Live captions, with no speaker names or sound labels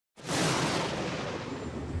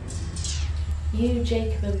You,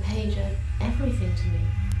 Jacob and Paige are everything to me.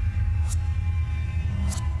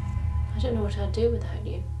 I don't know what I'd do without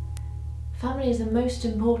you. Family is the most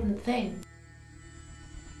important thing.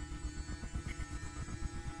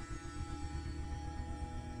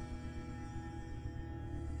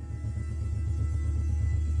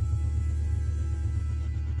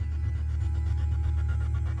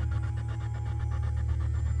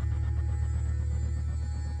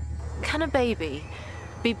 Can a baby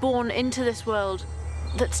be born into this world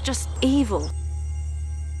that's just evil?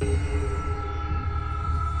 We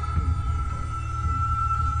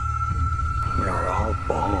are all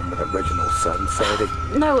born with original sin, Sadie.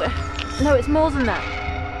 No, it's more than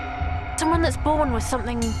that. Someone that's born with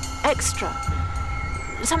something extra.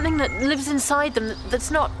 Something that lives inside them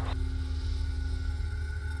that's not...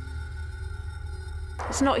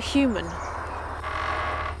 It's not human.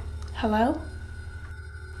 Hello?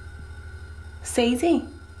 Sadie?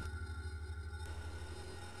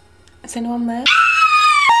 Is anyone there?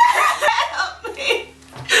 Help me!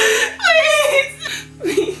 Please!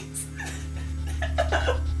 Please!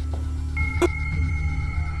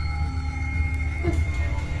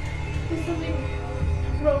 There's something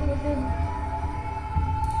wrong with him.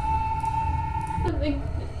 Something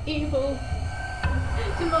evil.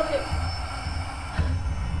 Demonic.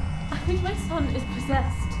 I think my son is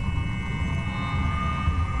possessed.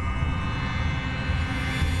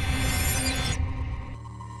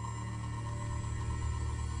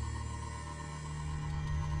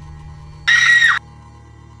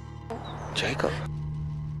 Jacob?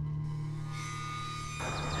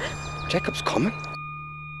 Jacob's coming?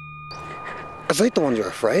 Is that the one you're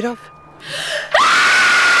afraid of?